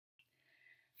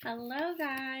Hello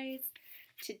guys!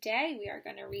 Today we are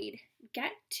going to read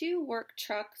Get to Work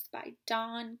Trucks by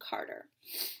Don Carter.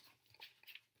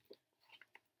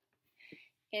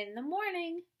 In the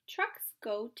morning, trucks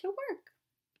go to work.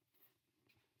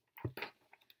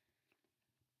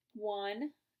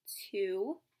 1,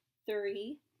 2,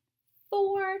 3,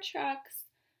 4 trucks.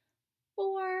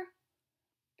 4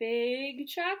 big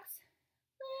trucks,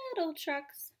 little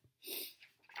trucks.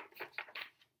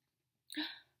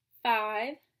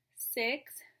 5,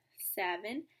 6,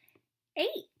 7, 8.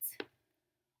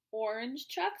 Orange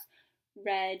trucks,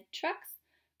 red trucks,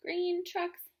 green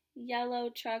trucks, yellow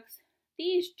trucks.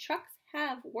 These trucks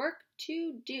have work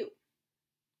to do.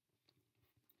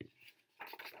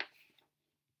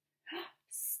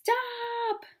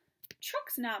 Stop!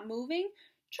 Truck's not moving.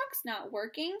 Truck's not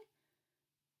working.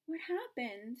 What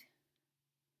happened?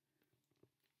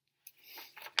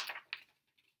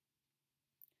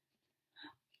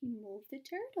 He moved the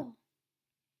turtle.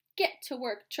 Get to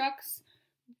work, trucks.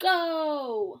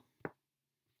 Go!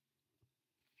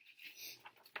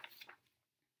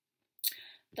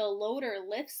 The loader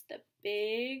lifts the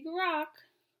big rock,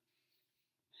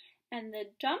 and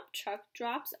the dump truck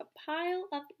drops a pile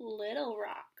of little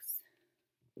rocks.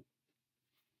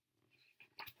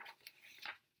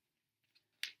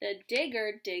 The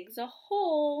digger digs a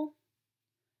hole,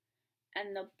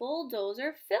 and the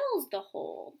bulldozer fills the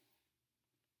hole.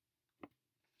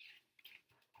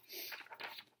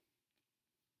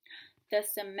 The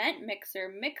cement mixer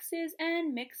mixes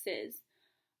and mixes.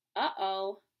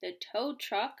 Uh-oh, the tow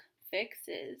truck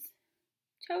fixes.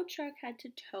 Tow truck had to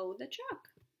tow the truck.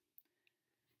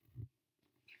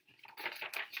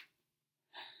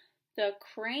 The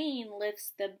crane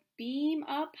lifts the beam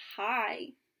up high.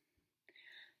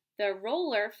 The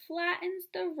roller flattens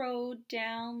the road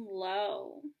down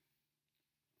low.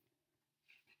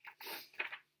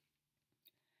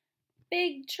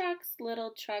 Big trucks,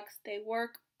 little trucks, they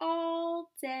work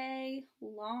all day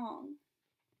long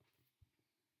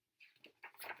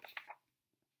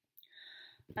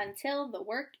until the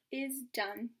work is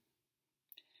done.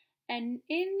 And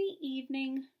in the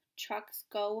evening, trucks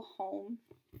go home.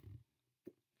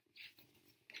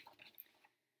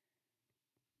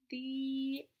 The